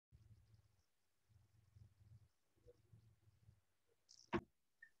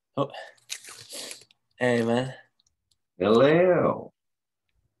Oh, hey man, Hello.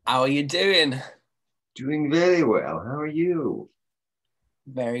 how are you doing? Doing very well. How are you?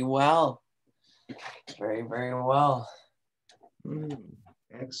 Very well, very well. Hmm,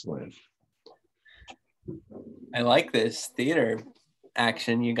 excellent. I like this theater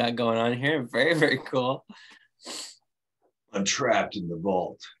action you got going on here. Very cool. I'm trapped in the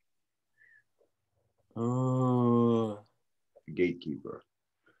vault, Ooh, the gatekeeper.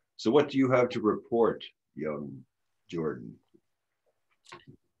 So, what do you have to report, young Jordan?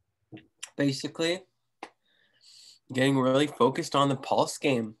 basically getting really focused on the pulse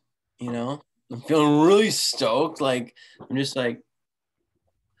game. You know, I'm feeling really stoked. Like I'm just like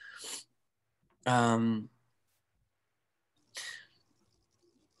um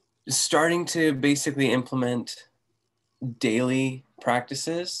starting to basically implement daily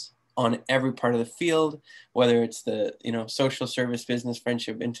practices on every part of the field, whether it's the social service, business,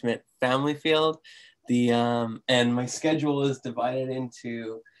 friendship, intimate, family field. The and my schedule is divided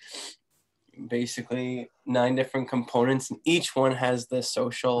into basically 9 different components, and each one has the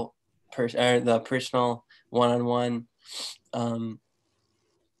social, the personal, one-on-one, um,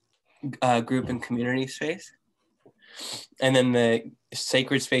 group and community space, and then the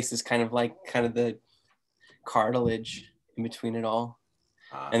sacred space is kind of the cartilage in between it all.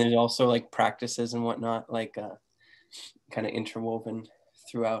 And there's also like practices and whatnot, like kind of interwoven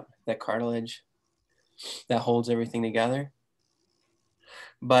throughout that cartilage that holds everything together.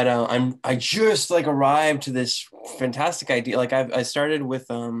 But I just like arrived to this fantastic idea. Like I started with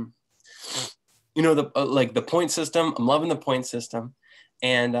the like the point system. I'm loving the point system,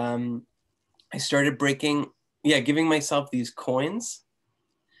 and I started giving myself these coins.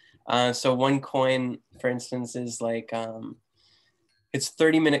 So one coin, for instance, is like it's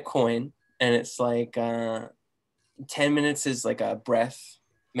 30-minute coin, and it's like 10 minutes is like a breath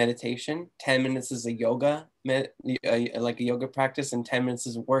meditation, 10 minutes is a like a yoga practice, and 10 minutes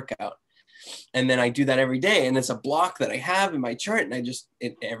is a workout. And then I do that every day, and it's a block that I have in my chart, and I just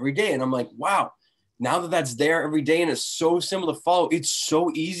it every day, and I'm like, wow, now that that's there every day and it's so simple to follow, it's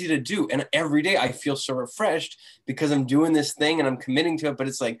so easy to do. And every day I feel so refreshed because I'm doing this thing and I'm committing to it. But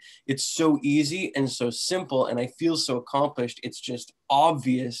it's like, it's so easy and so simple, and I feel so accomplished. It's just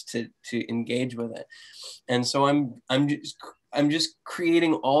obvious to engage with it. And so I'm just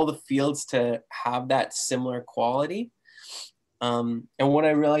creating all the fields to have that similar quality. And what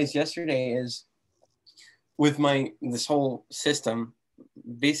I realized yesterday is with this whole system,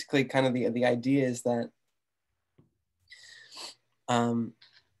 basically kind of the idea is that um,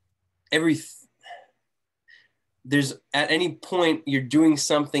 every there's at any point you're doing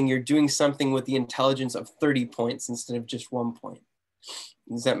something with the intelligence of 30 points instead of just 1 point.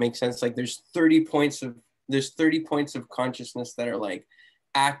 Does that make sense? Like there's 30 points of consciousness that are like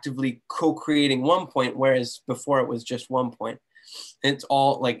actively co-creating 1 point, whereas before it was just 1 point. It's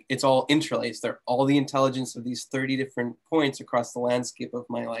all interlaced. They're all the intelligence of these 30 different points across the landscape of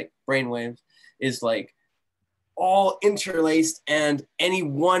my like brainwave is like all interlaced, and any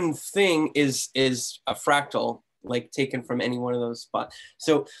one thing is a fractal, like taken from any one of those spots.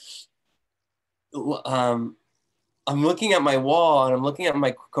 So um I'm looking at my wall, and I'm looking at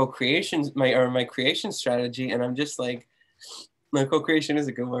my co-creations, my creation strategy, and I'm just like, my co-creation is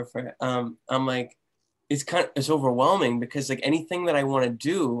a good word for it. I'm like, it's overwhelming because like anything that I want to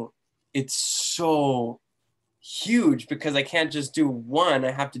do, it's so huge because I can't just do one.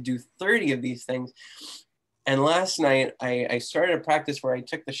 I have to do 30 of these things. And last night I started a practice where I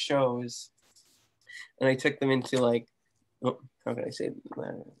took the shows and I took them into like, how can I say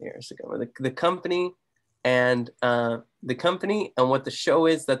years ago, the company and what the show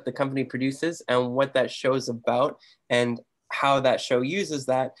is that the company produces and what that show is about and how that show uses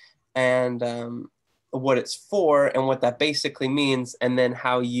that, and what it's for and what that basically means, and then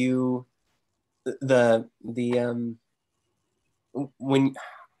how you the when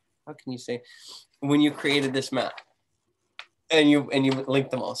how can you say when you created this map and you link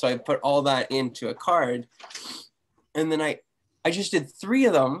them all. So I put all that into a card, and then I just did 3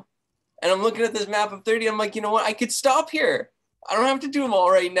 of them, and I'm looking at this map of 30. I'm like, you know what? I could stop here. I don't have to do them all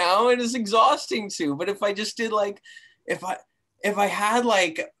right now. It is exhausting too. But if I just did like, if I had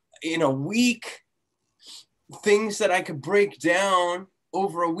like week things that I could break down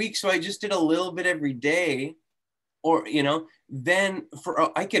over a week, so I just did a little bit every day, or then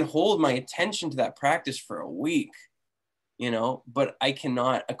I can hold my attention to that practice for a week. But I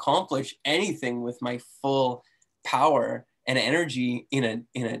cannot accomplish anything with my full power and energy in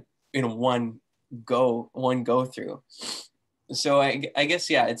a one go through. So I guess,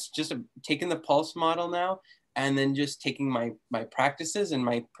 yeah, it's just taking the pulse model now and then just taking my practices and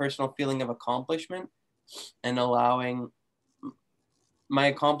my personal feeling of accomplishment and allowing my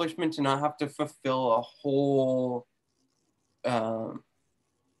accomplishment to not have to fulfill a whole how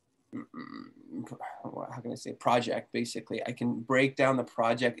can I say, project. Basically, I can break down the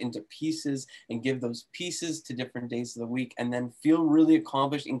project into pieces and give those pieces to different days of the week, and then feel really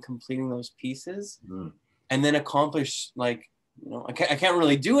accomplished in completing those pieces. And then accomplish, like, I can't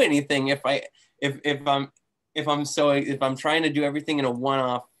really do anything if I'm trying to do everything in a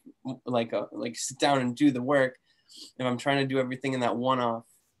one-off, like sit down and do the work. If I'm trying to do everything in that one-off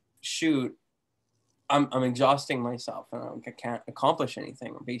shoot, I'm exhausting myself and I can't accomplish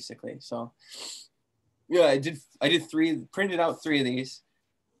anything, basically. So yeah, I did printed out 3 of these,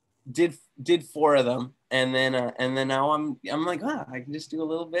 did 4 of them, and then now I'm like, I can just do a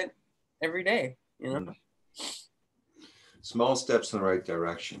little bit every day, Small steps in the right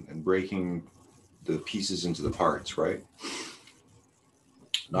direction and breaking the pieces into the parts, right?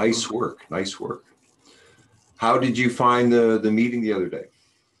 Nice work. How did you find the meeting the other day?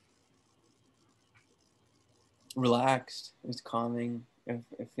 Relaxed. It was calming.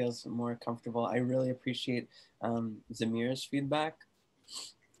 It feels more comfortable. I really appreciate Zamir's feedback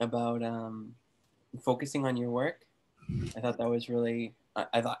about focusing on your work. I thought that was really,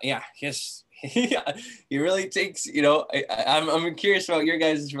 I thought, yes, he really takes, I'm curious about your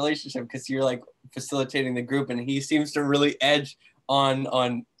guys' relationship, because you're like facilitating the group and he seems to really edge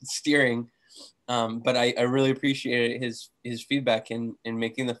on steering. But I really appreciated his feedback in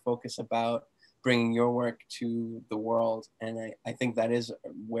making the focus about bringing your work to the world. And I think that is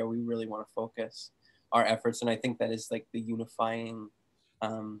where we really want to focus our efforts. And I think that is like the unifying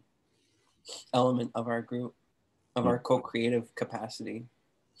element of our group, of our co-creative capacity.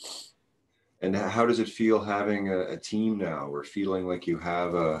 And how does it feel having a team now, or feeling like you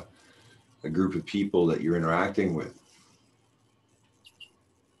have a group of people that you're interacting with?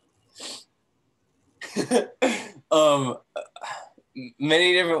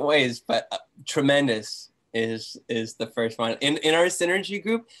 Many different ways, but tremendous is the first one. In our synergy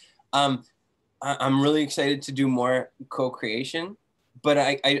group, I'm really excited to do more co-creation, but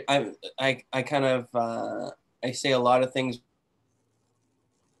I kind of I say a lot of things.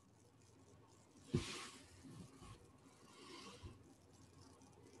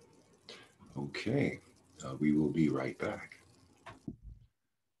 Okay, we will be right back.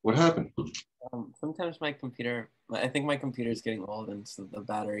 What happened? Sometimes I think my computer is getting old, and so the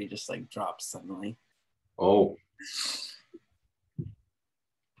battery just like drops suddenly. Oh.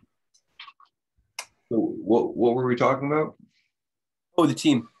 So what were we talking about? Oh, the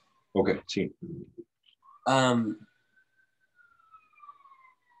team. Okay, team.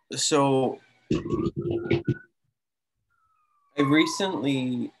 So I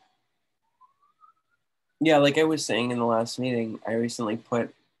recently, like I was saying in the last meeting, I recently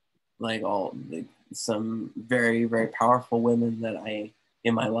put like some very, very powerful women that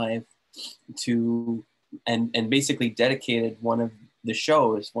in my life to, and basically dedicated one of the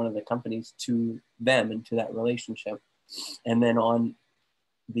shows, one of the companies, to them and to that relationship. And then on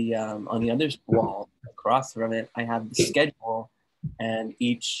the other wall across from it, I have the schedule, and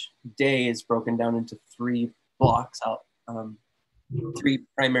each day is broken down into 3 blocks out, 3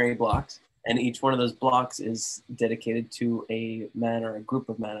 primary blocks, and each one of those blocks is dedicated to a man or a group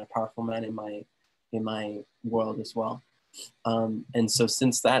of men, a powerful man in my world as well. And so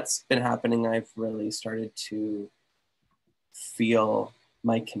since that's been happening, I've really started to feel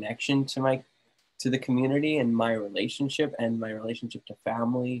my connection to the community and my relationship to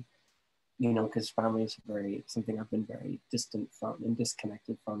family, because family is something I've been very distant from and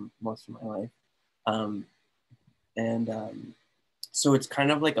disconnected from most of my life. So it's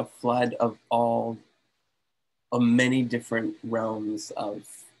kind of like a flood of many different realms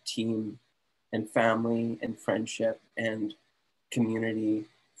of team and family and friendship and community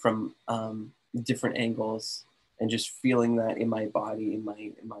from different angles, and just feeling that in my body, in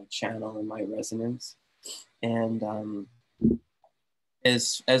my channel, in my resonance. And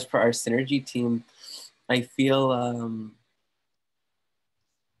as per our synergy team, I feel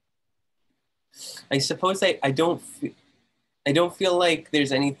I suppose I don't feel like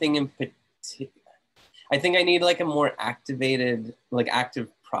there's anything in particular. I think I need like a more active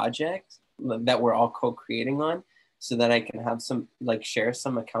project that we're all co-creating on, so that I can have some, like, share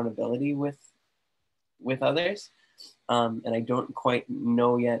some accountability with others. And I don't quite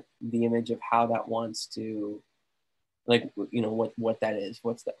know yet the image of how that wants to, like, what that is,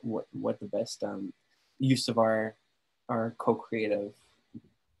 what the best use of our co-creative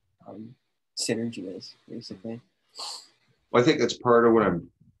synergy is, basically. Well, I think that's part of what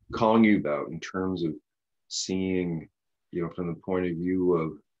I'm calling you about in terms of seeing, you know, from the point of view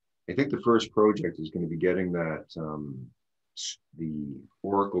of, I think the first project is going to be getting that, the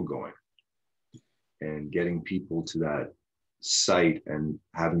Oracle going and getting people to that site and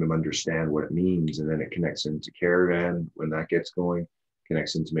having them understand what it means. And then it connects into Caravan when that gets going,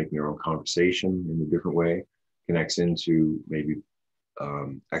 connects into making your own conversation in a different way, connects into maybe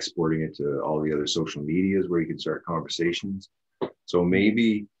exporting it to all the other social medias where you can start conversations. So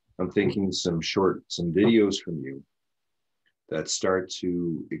maybe I'm thinking some videos from you that start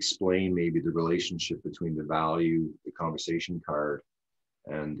to explain maybe the relationship between the value, the conversation card,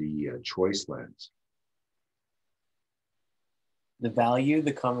 and the choice lens. The value,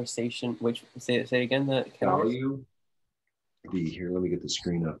 the conversation, which, say again, the value, here, let me get the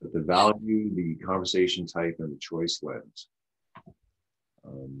screen up. But the value, the conversation type, and the choice lens.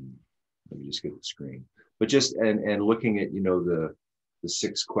 Let me just get the screen. But just, and looking at, you know, the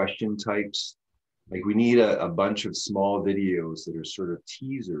 6 question types, like we need a bunch of small videos that are sort of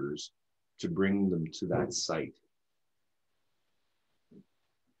teasers to bring them to that site.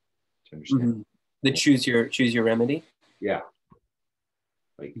 To understand. Mm-hmm. The choose your remedy. Yeah.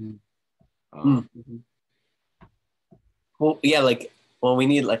 Like, mm-hmm. Well, yeah, like, well, we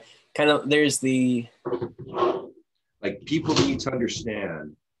need like kind of, there's the, like, people need to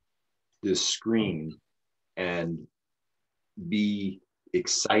understand this screen and be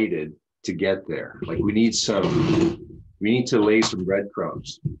excited to get there. Like we need to lay some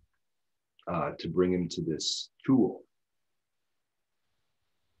breadcrumbs to bring them to this tool.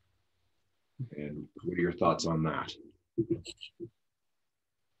 And what are your thoughts on that?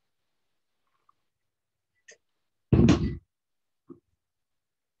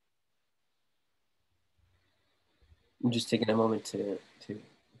 I'm just taking a moment to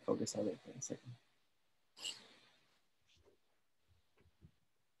focus on it for a second.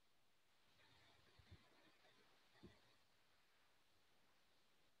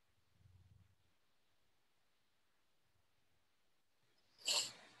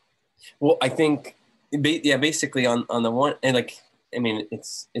 Well, I think, yeah, basically on the one, and like, I mean,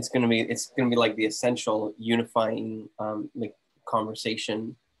 it's gonna be like the essential unifying like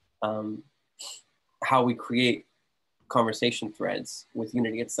conversation, how we create conversation threads with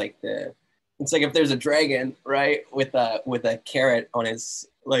Unity. It's like if there's a dragon, right, with a carrot on his,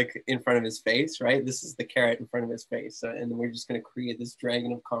 like, in front of his face, right? This is the carrot in front of his face, and we're just gonna create this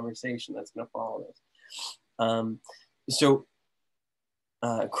dragon of conversation that's gonna follow this. So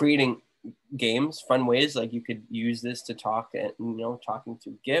creating games, fun ways, like you could use this to talk, and, you know, talking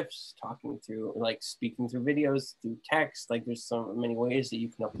through GIFs, talking through, like, speaking through videos, through text. Like there's so many ways that you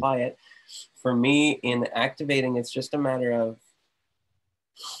can apply it. For me, in activating, it's just a matter of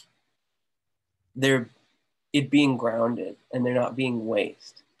it being grounded and they're not being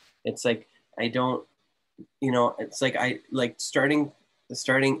waste. It's like, I don't, you know, it's like I like starting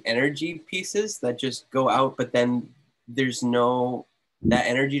energy pieces that just go out, but then there's no, that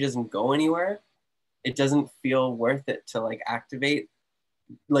energy doesn't go anywhere. It doesn't feel worth it to like activate.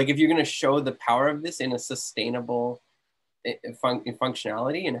 Like if you're going to show the power of this in a sustainable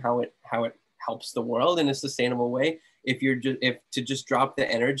functionality and how it helps the world in a sustainable way, if to just drop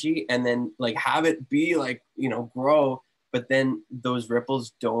the energy and then like have it be like, you know, grow, but then those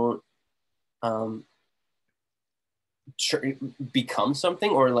ripples don't become something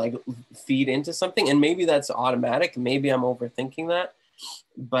or like feed into something. And maybe that's automatic, maybe I'm overthinking that,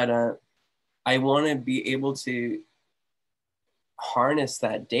 but I want to be able to harness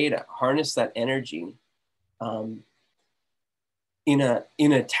that data, harness that energy, in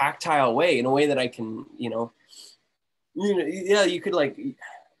a tactile way, in a way that I can, yeah, you could like,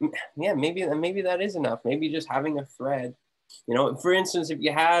 yeah, maybe that is enough. Maybe just having a thread, you know, for instance, if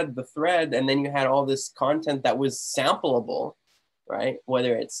you had the thread and then you had all this content that was sampleable, right?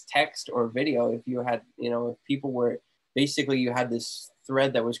 Whether it's text or video, if you had, you know, if people were, basically you had this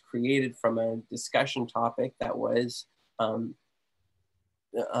thread that was created from a discussion topic that was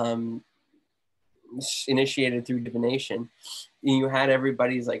initiated through divination. You had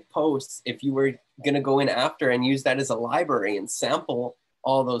everybody's like posts. If you were going to go in after and use that as a library and sample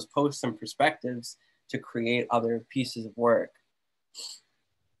all those posts and perspectives to create other pieces of work,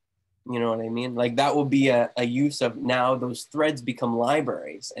 you know what I mean? Like that will be a use of, now those threads become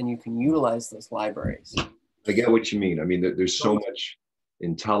libraries and you can utilize those libraries. I get what you mean. I mean, there's so much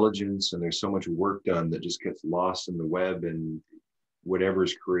intelligence and there's so much work done that just gets lost in the web and whatever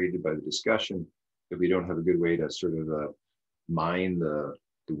is created by the discussion, if we don't have a good way to sort of mine the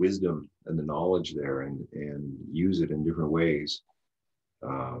wisdom and the knowledge there and use it in different ways.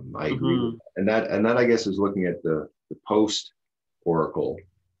 I agree. And that I guess is looking at the post Oracle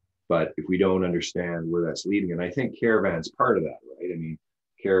But if we don't understand where that's leading, and I think Caravan's part of that, right? I mean,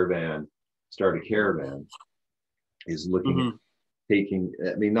 Start a Caravan is looking at taking,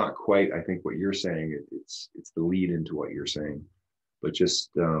 I mean, not quite, I think what you're saying, it's the lead into what you're saying, but just,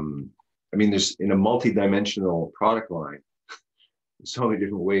 I mean, there's in a multi-dimensional product line, there's so many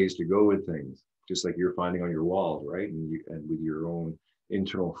different ways to go with things, just like you're finding on your walls, right? And with your own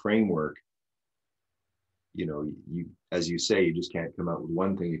internal framework, you know, you, as you say, you just can't come out with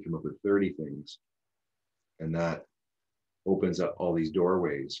one thing, you come up with 30 things. And that opens up all these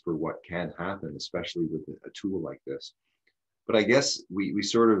doorways for what can happen, especially with a tool like this. But I guess we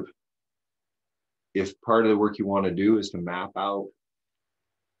sort of, if part of the work you want to do is to map out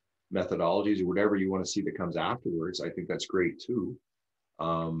methodologies or whatever you want to see that comes afterwards, I think that's great too.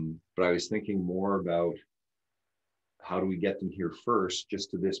 But I was thinking more about how do we get them here first,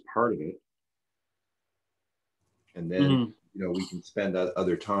 just to this part of it. And then, you know, we can spend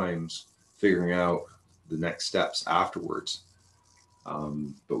other times figuring out the next steps afterwards.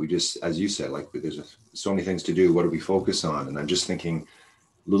 But we just, as you said, like there's so many things to do. What do we focus on? And I'm just thinking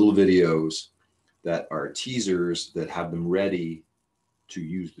little videos that are teasers that have them ready to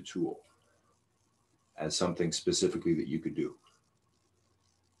use the tool as something specifically that you could do.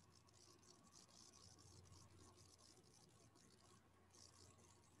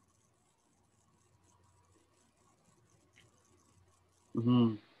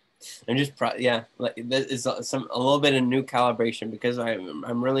 And just yeah, like this is a little bit of new calibration, because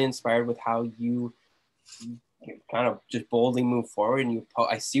I'm really inspired with how you kind of just boldly move forward, and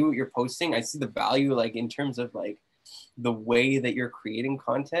I see what you're posting. I see the value, like in terms of like the way that you're creating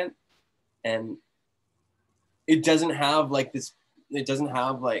content, and it doesn't have like this. It doesn't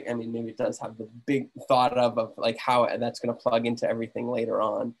have like, I mean, maybe it does have the big thought of like how that's going to plug into everything later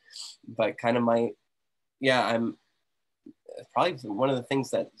on, but kind of I'm probably one of the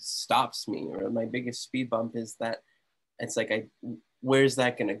things that stops me, or my biggest speed bump, is that it's like, where's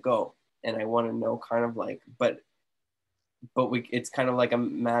that going to go? And I want to know kind of like, but it's kind of like a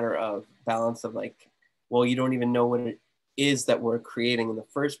matter of balance of like, well, you don't even know what it is that we're creating in the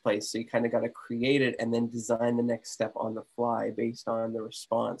first place. So you kind of got to create it and then design the next step on the fly based on the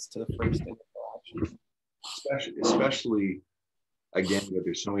response to the first interaction. Especially again,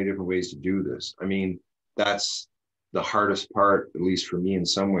 there's so many different ways to do this. I mean, that's the hardest part, at least for me in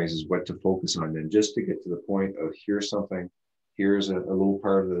some ways, is what to focus on. And just to get to the point of here's something, here's a little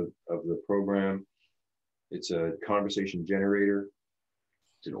part of the program. It's a conversation generator.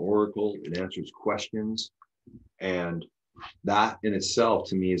 It's an oracle. It answers questions. And that in itself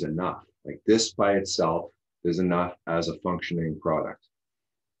to me is enough. Like this by itself is enough as a functioning product.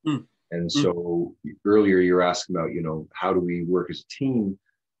 And so earlier you're asking about, you know, how do we work as a team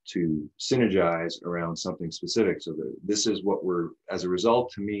to synergize around something specific? So this is what we're, as a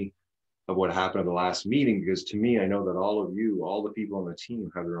result to me of what happened at the last meeting, because to me, I know that all of you, all the people on the team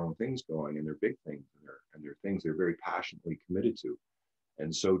have their own things going, and they're big things, and they're things they're very passionately committed to.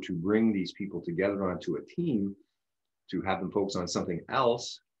 And so to bring these people together onto a team, to have them focus on something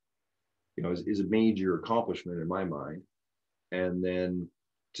else, you know, is a major accomplishment in my mind. And then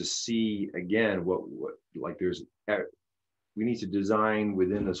to see again what like we need to design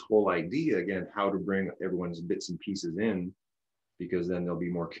within this whole idea again how to bring everyone's bits and pieces in, because then they'll be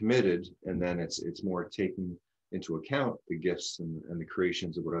more committed, and then it's more taking into account the gifts and the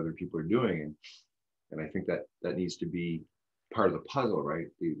creations of what other people are doing. And I think that needs to be part of the puzzle, right?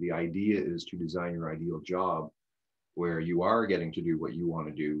 The idea is to design your ideal job where you are getting to do what you want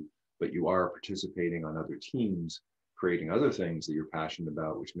to do, but you are participating on other teams, creating other things that you're passionate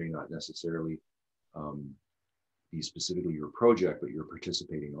about, which may not necessarily be specifically your project, but you're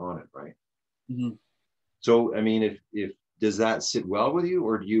participating on it, right? So, I mean, if does that sit well with you,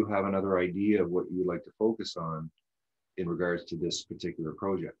 or do you have another idea of what you would like to focus on in regards to this particular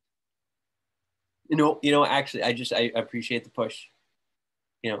project? Actually, I appreciate the push,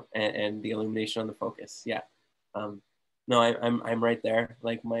 and the illumination on the focus. Yeah. No, I'm right there.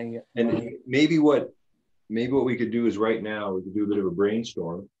 Like maybe what we could do is right now we could do a bit of a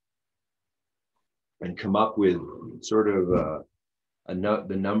brainstorm and come up with sort of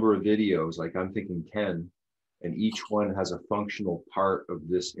the number of videos. Like I'm thinking 10, and each one has a functional part of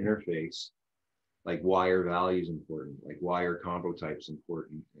this interface. Like why are values important? Like why are combo types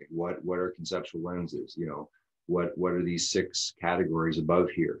important? Like what are conceptual lenses? You know, what are these 6 categories above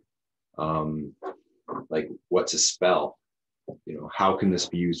here? Like what's a spell? You know, how can this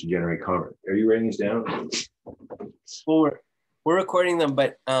be used to generate comment? Are you writing these down? Well, we're recording them,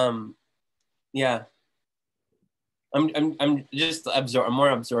 but yeah. I'm just I'm more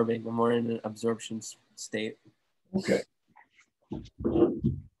absorbing. I'm more in an absorption state. Okay.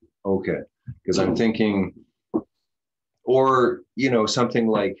 Okay, because I'm thinking, or something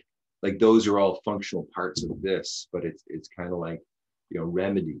like those are all functional parts of this, but it's kind of like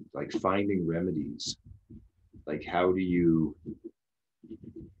remedy, like finding remedies. Like how do you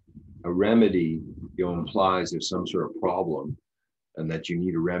a remedy implies there's some sort of problem and that you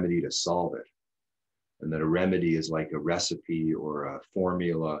need a remedy to solve it, and that a remedy is like a recipe or a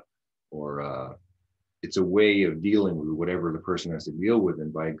formula or it's a way of dealing with whatever the person has to deal with.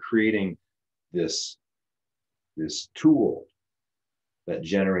 And by creating this tool that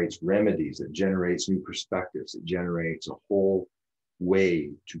generates remedies, that generates new perspectives, it generates a whole way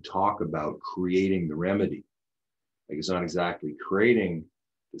to talk about creating the remedy. Like it's not exactly creating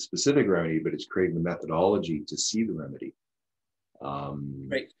the specific remedy, but it's creating the methodology to see the remedy.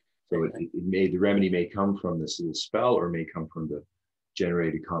 Right. So the remedy may come from this little spell, or may come from the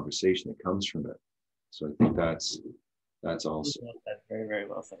generated conversation that comes from it. So I think that's also That's very, very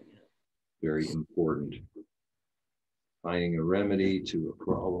well said. Yeah. very important. Finding a remedy to a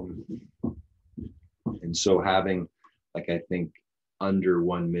problem. And so having, like, I think under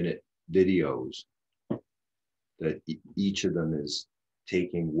 1 minute videos that each of them is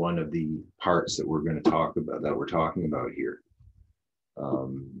taking one of the parts that we're going to talk about, that we're talking about here.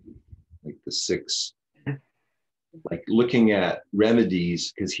 Like the 6, like looking at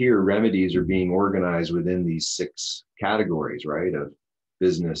remedies, because here remedies are being organized within these 6 categories, right? Of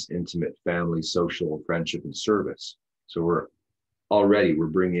business, intimate, family, social, friendship, and service. So we're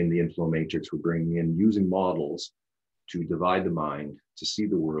bringing in the inflow matrix, we're bringing in using models to divide the mind, to see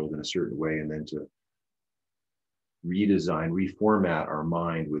the world in a certain way, and then to redesign, reformat our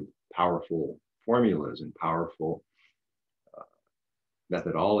mind with powerful formulas and powerful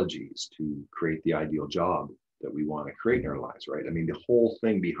methodologies to create the ideal job that we want to create in our lives, right? I mean, the whole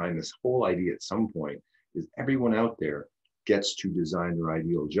thing behind this whole idea at some point is everyone out there gets to design their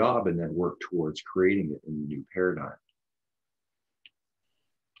ideal job and then work towards creating it in the new paradigm.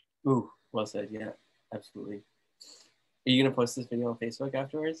 Ooh, well said. Yeah, absolutely. Are you gonna post this video on Facebook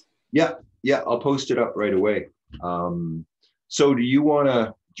afterwards? Yeah, I'll post it up right away. So do you want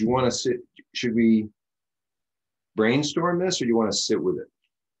to sit? Should we brainstorm this, or do you want to sit with it?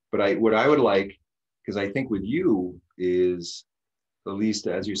 But what I would like, because I think with you is, at least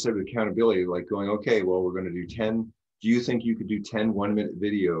as you said, with accountability, like going, okay, well, we're going to do 10. Do you think you could do 10 1-minute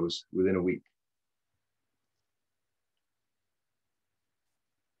videos within a week?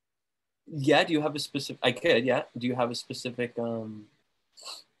 Yeah. Do you have a specific? I could. Yeah. Do you have a specific? Do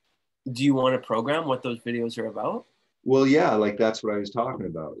you want to program what those videos are about? Well, yeah, like that's what I was talking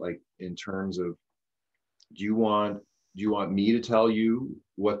about. Like in terms of, do you want me to tell you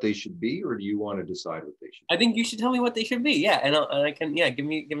what they should be, or do you want to decide what they should be? I think you should tell me what they should be. Yeah, and I can. Yeah, give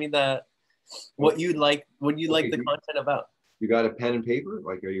me the what you'd like. What you like the content about? You got a pen and paper?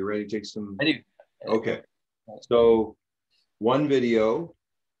 Like, are you ready to take some? I do. Okay. So one video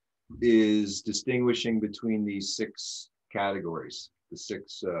is distinguishing between these 6 categories, the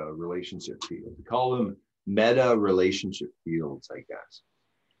 6 relationship fields. We call them meta relationship fields, I guess.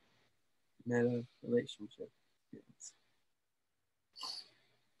 Meta relationship fields.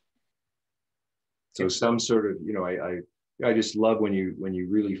 So some sort of, I just love when you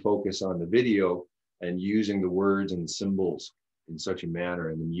really focus on the video and using the words and the symbols in such a manner,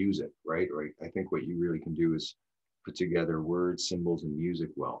 and the music, right? I think what you really can do is put together words, symbols, and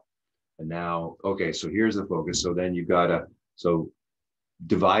music well. And now, okay, so here's the focus. So then you've got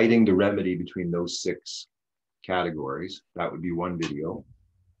dividing the remedy between those 6 categories. That would be one video.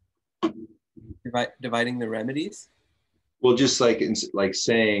 Dividing the remedies. Well, just like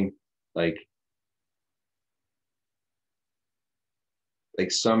saying like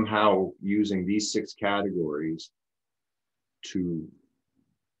somehow using these 6 categories to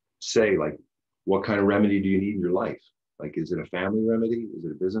say, like, what kind of remedy do you need in your life? Like, is it a family remedy? Is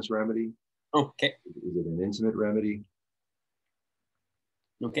it a business remedy? Okay. Is it an intimate remedy?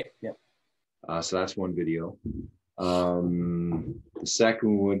 Okay. Yeah. So that's one video. The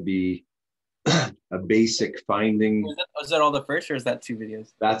second would be a basic finding. Was that all the first, or is that 2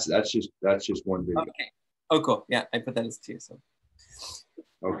 videos? That's just one video. Okay. Oh, cool. Yeah, I put that as 2. So.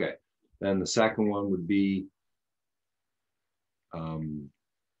 Okay. Then the second one would be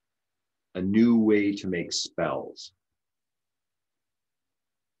a new way to make spells.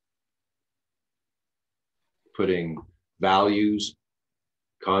 Putting values,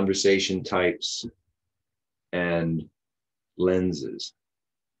 conversation types, and lenses,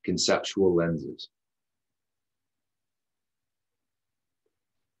 conceptual lenses.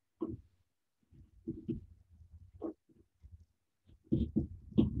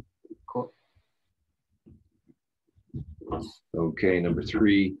 Cool. Okay, number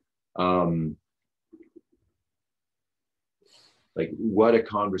 3, Like what a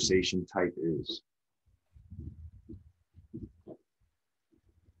conversation type is.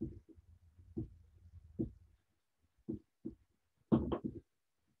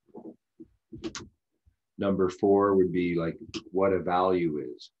 Number 4 would be like what a value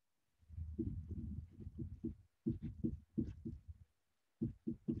is.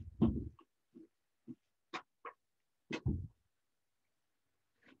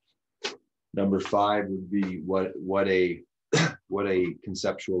 Number 5 would be what a what a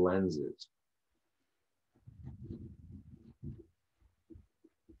conceptual lens is.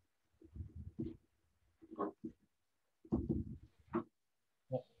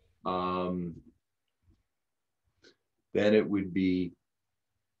 Then it would be,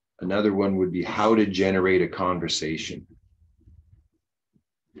 another one would be how to generate a conversation.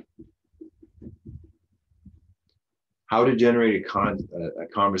 How to generate a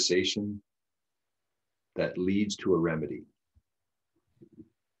conversation that leads to a remedy.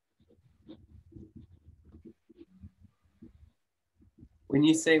 When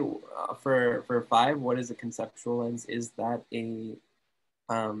you say for 5, what is a conceptual lens? Is that a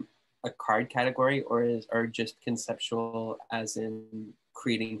card category, or just conceptual as in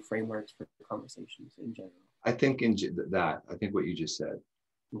creating frameworks for conversations in general? I think I think what you just said.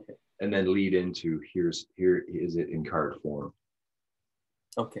 Okay. And then lead into here is it in card form.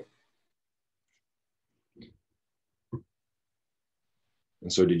 Okay.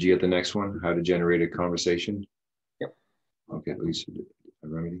 And so did you get the next one? How to generate a conversation? Yep. Okay, at least a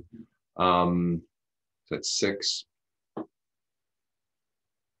remedy. So that's 6.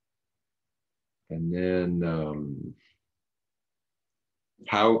 And then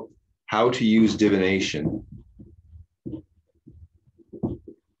how to use divination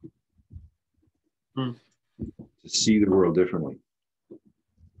to see the world differently.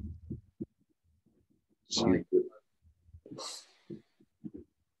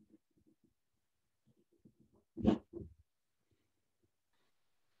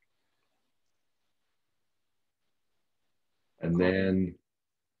 And then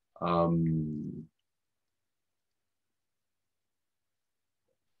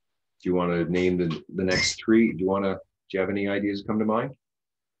do you want to name the next 3? Do you have any ideas come to mind?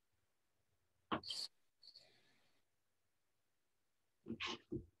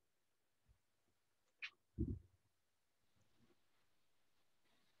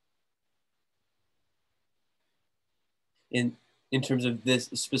 In terms of this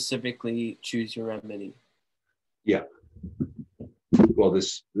specifically, choose your remedy. Yeah. Well,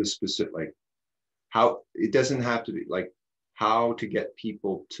 this specific, like how, it doesn't have to be like how to get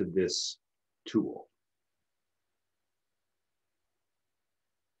people to this tool.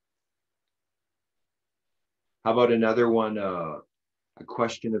 How about another one, a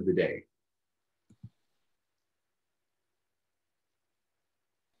question of the day?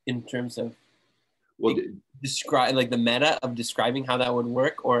 In terms of well, describe like the meta of describing how that would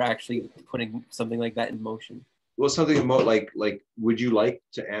work, or actually putting something like that in motion? Well, something about like would you like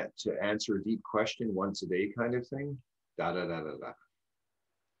to answer a deep question once a day kind of thing? Da da da da da.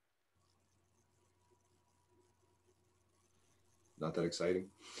 Not that exciting.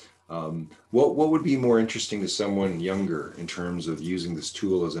 What would be more interesting to someone younger in terms of using this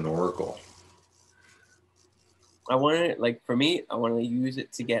tool as an oracle? I want to, like, for me, I want to use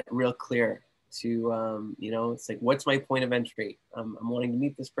it to get real clear to, you know, it's like, what's my point of entry? I'm wanting to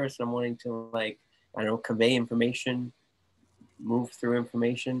meet this person. I'm wanting to, like, I don't know, convey information, move through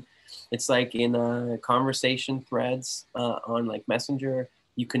information. It's like in conversation threads on like Messenger,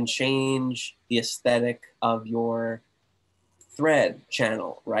 you can change the aesthetic of your thread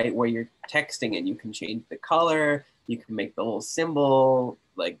channel, right? Where you're texting, and you can change the color, you can make the little symbol,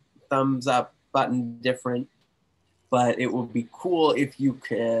 like thumbs up button different. But it would be cool if you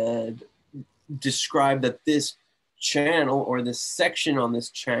could describe that this channel or this section on this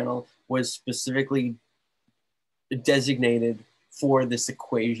channel was specifically designated for this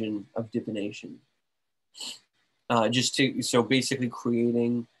equation of divination. So basically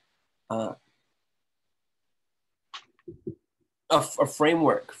creating a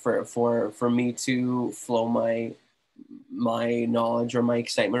framework for me to flow my knowledge or my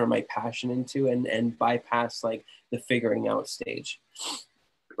excitement or my passion into, and bypass like the figuring out stage.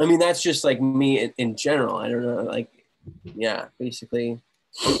 I mean, that's just like me in general. I don't know, like, yeah, basically.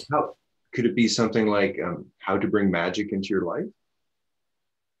 How could it be something like how to bring magic into your life?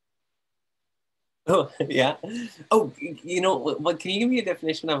 Oh, yeah. Oh, you know what? Can you give me a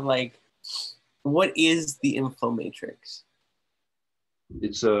definition of like what is the info matrix?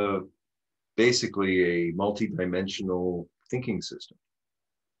 It's basically a multi-dimensional thinking system.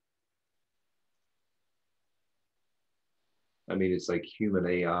 I mean, it's like human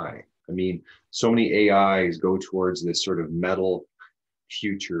AI. I mean, so many AIs go towards this sort of metal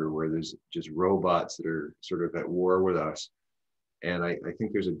future where there's just robots that are sort of at war with us. And I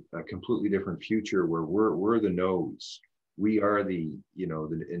think there's a completely different future where we're the nose. We are the, you know,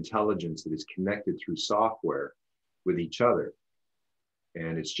 the intelligence that is connected through software with each other.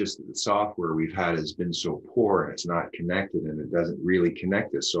 And it's just that the software we've had has been so poor and it's not connected and it doesn't really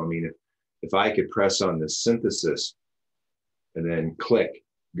connect us. So I mean, if I could press on this synthesis and then click,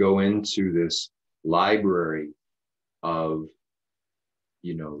 go into this library of,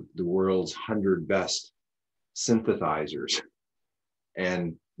 you know, the world's 100 best synthesizers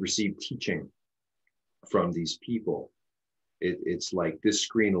and receive teaching from these people, it's like this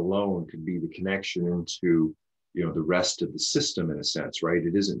screen alone could be the connection into, you know, the rest of the system in a sense, right?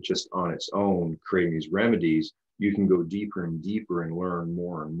 It isn't just on its own creating these remedies. You can go deeper and deeper and learn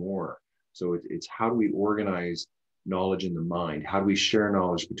more and more. So it's how do we organize knowledge in the mind? How do we share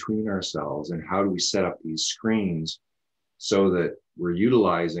knowledge between ourselves? And how do we set up these screens so that we're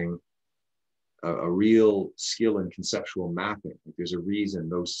utilizing a real skill in conceptual mapping? Like there's a reason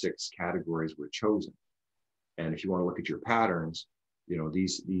those 6 categories were chosen. And if you want to look at your patterns, you know,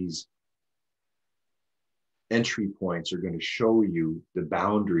 these entry points are going to show you the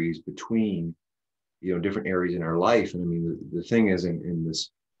boundaries between, you know, different areas in our life. And I mean, the thing is in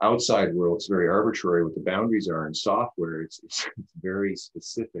this outside world, it's very arbitrary what the boundaries are. In software, it's very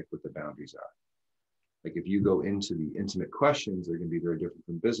specific what the boundaries are. Like if you go into the intimate questions, they're going to be very different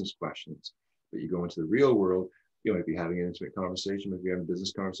from business questions. But you go into the real world, you might be having an intimate conversation, maybe you have a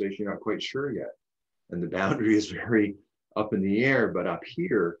business conversation, you're not quite sure yet. And the boundary is very up in the air. But up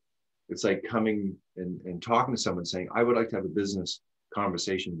here, it's like coming and talking to someone saying, I would like to have a business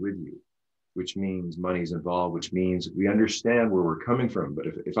conversation with you, which means money's involved, which means we understand where we're coming from. But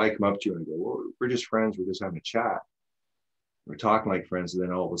if I come up to you and I go, well, we're just friends, we're just having a chat, we're talking like friends, and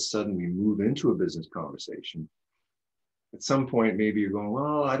then all of a sudden we move into a business conversation. At some point, maybe you're going,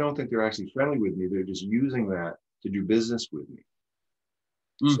 well, I don't think they're actually friendly with me. They're just using that to do business with me.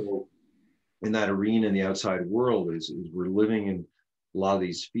 So in that arena in the outside world is we're living in a lot of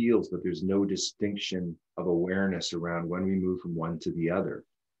these fields, but there's no distinction of awareness around when we move from one to the other.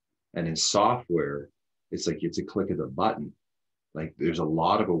 And in software, it's like it's a click of the button. Like there's a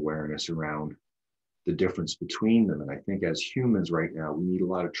lot of awareness around the difference between them. And I think as humans right now, we need a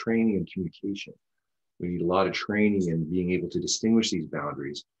lot of training and communication. We need a lot of training in being able to distinguish these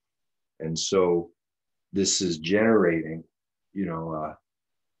boundaries. And so this is generating, you know,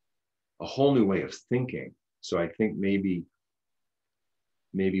 a whole new way of thinking. So I think maybe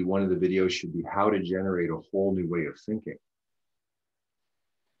one of the videos should be how to generate a whole new way of thinking.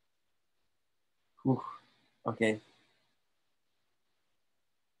 Whew. Okay.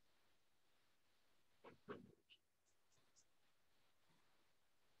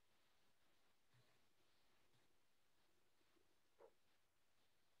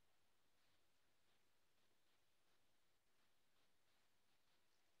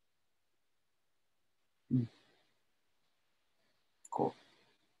 Cool.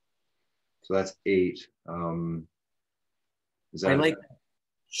 So that's 8. Is that I like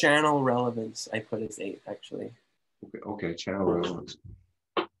channel relevance. I put as 8 actually. okay, channel relevance.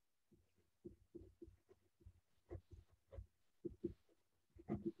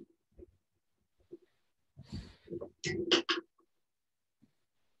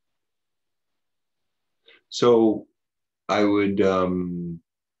 So I would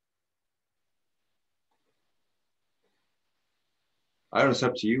I don't know, it's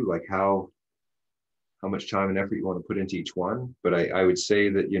up to you, like how much time and effort you want to put into each one. But I would say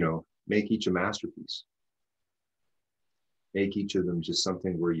that, you know, make each a masterpiece. Make each of them just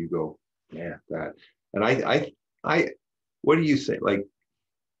something where you go, yeah, that. And I what do you think? Like,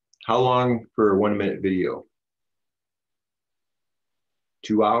 how long for a 1-minute video?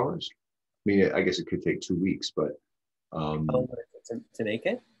 2 hours? I mean, I guess it could take 2 weeks, but to make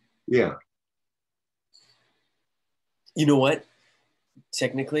it? Yeah. You know what?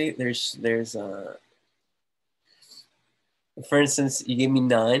 Technically, there's for instance, you gave me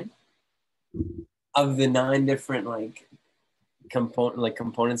 9 of the 9 different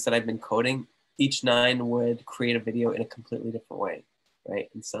components that I've been coding. Each 9 would create a video in a completely different way, right?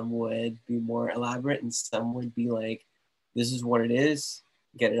 And some would be more elaborate, and some would be like, this is what it is,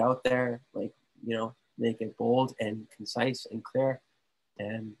 get it out there, like, you know, make it bold and concise and clear.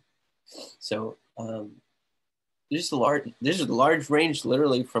 And so there's a large range,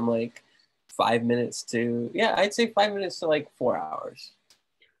 literally from like 5 minutes to, yeah, I'd say 5 minutes to like 4 hours.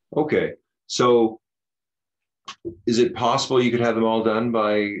 Okay. So is it possible you could have them all done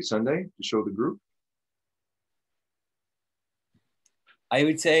by Sunday to show the group? I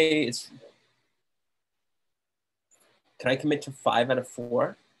would say can I commit to 5 out of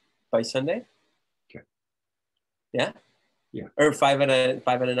 4 by Sunday? Okay. Yeah. Yeah. Or 5 out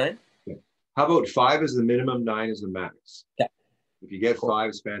of 9? Yeah. How about 5 is the minimum, 9 is the max? Yeah. If you get Cool. 5,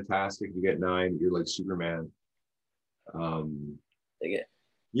 it's fantastic. If you get 9, you're like Superman.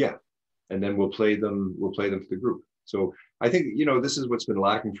 Yeah. And then we'll play them for the group. So I think, this is what's been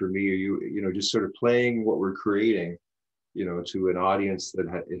lacking for me. Just sort of playing what we're creating, to an audience that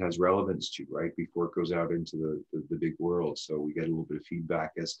it has relevance to, right? Before it goes out into the big world. So we get a little bit of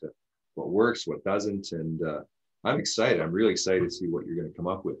feedback as to what works, what doesn't. And I'm excited. I'm really excited to see what you're going to come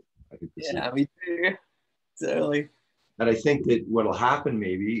up with. I think me too. Totally. And I think that what'll happen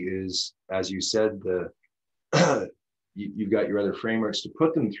maybe is, as you said, you've got your other frameworks to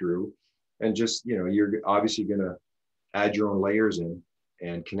put them through, and just, you're obviously going to add your own layers in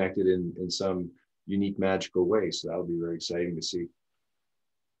and connect it in some unique, magical way. So that'll be very exciting to see.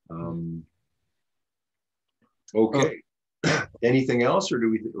 Okay. Anything else, or do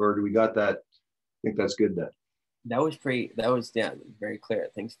we got that? I think that's good then. That was very clear.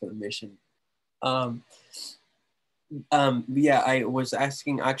 Thanks for the mission. I was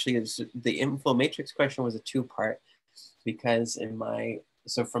asking, actually, the inflow matrix question was a 2-part, because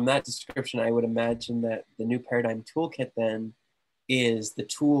so from that description, I would imagine that the new Paradigm Toolkit then is the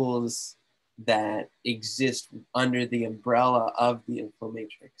tools that exist under the umbrella of the inflow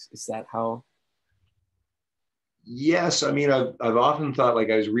matrix. Is that how? Yes. I mean, I've often thought,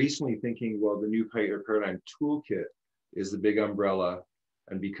 like, I was recently thinking, well, the new Paradigm Toolkit is the big umbrella.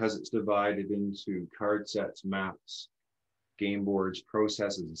 And because it's divided into card sets, maps, game boards,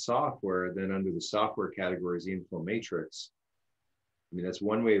 processes, and software, then under the software category is the inflow matrix. I mean, that's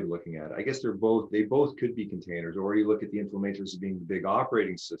one way of looking at it. I guess they both could be containers, or you look at the inflow matrix as being the big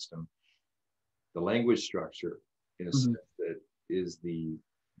operating system, the language structure, in a sense, that is the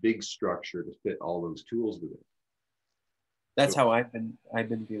big structure to fit all those tools within. That's how I've been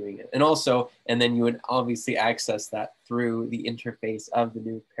viewing it. And then you would obviously access that through the interface of the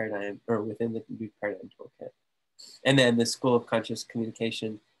new paradigm, or within the new Paradigm Toolkit. And then the School of Conscious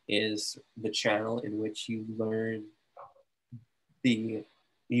Communication is the channel in which you learn you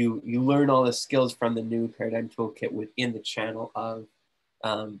learn all the skills from the new Paradigm Toolkit within the channel of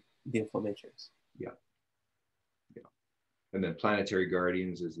the inflow matrix. Yeah. And then Planetary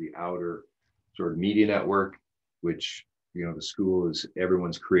Guardians is the outer sort of media network, which, the school is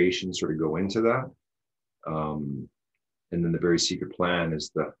everyone's creation sort of go into that. And then the Very Secret Plan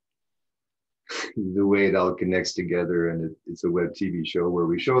is the way it all connects together. And it's a web TV show where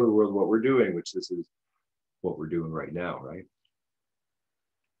we show the world what we're doing, which this is what we're doing right now, right?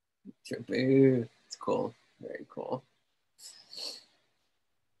 It's cool. Very cool.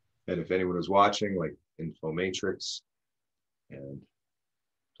 And if anyone was watching, like Info Matrix and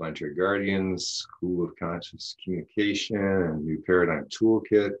Planetary Guardians, School of Conscious Communication, and New Paradigm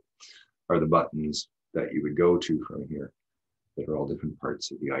Toolkit are the buttons that you would go to from here that are all different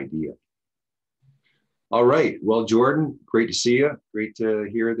parts of the idea. All right. Well, Jordin, great to see you. Great to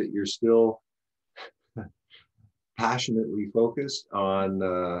hear that you're still passionately focused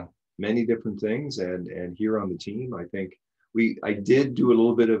on many different things, and here on the team. I think I did do a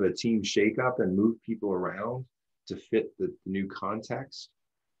little bit of a team shakeup and move people around to fit the new context.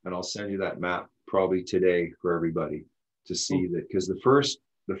 And I'll send you that map probably today for everybody to see that, because the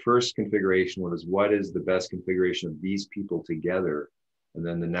first configuration was, what is the best configuration of these people together? And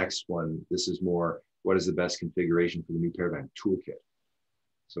then the next one, this is more, what is the best configuration for the new Paradigm Toolkit?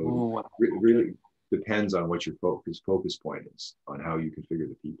 So it really depends on what your focus point is on how you configure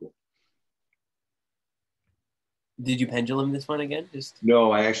the people. Did you pendulum this one again?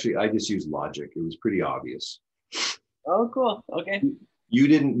 No, I just used logic. It was pretty obvious. Oh, cool. Okay. You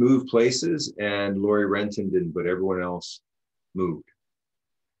didn't move places, and Lori Renton didn't, but everyone else moved.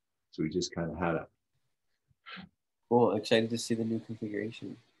 So we just kind of had a. Cool. Excited to see the new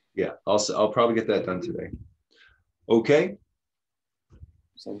configuration. Yeah, I'll probably get that done today. Okay.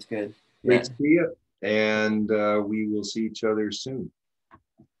 Sounds good. Great to see you, and we will see each other soon.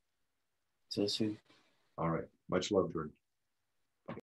 Till soon. All right. Much love, Jordan.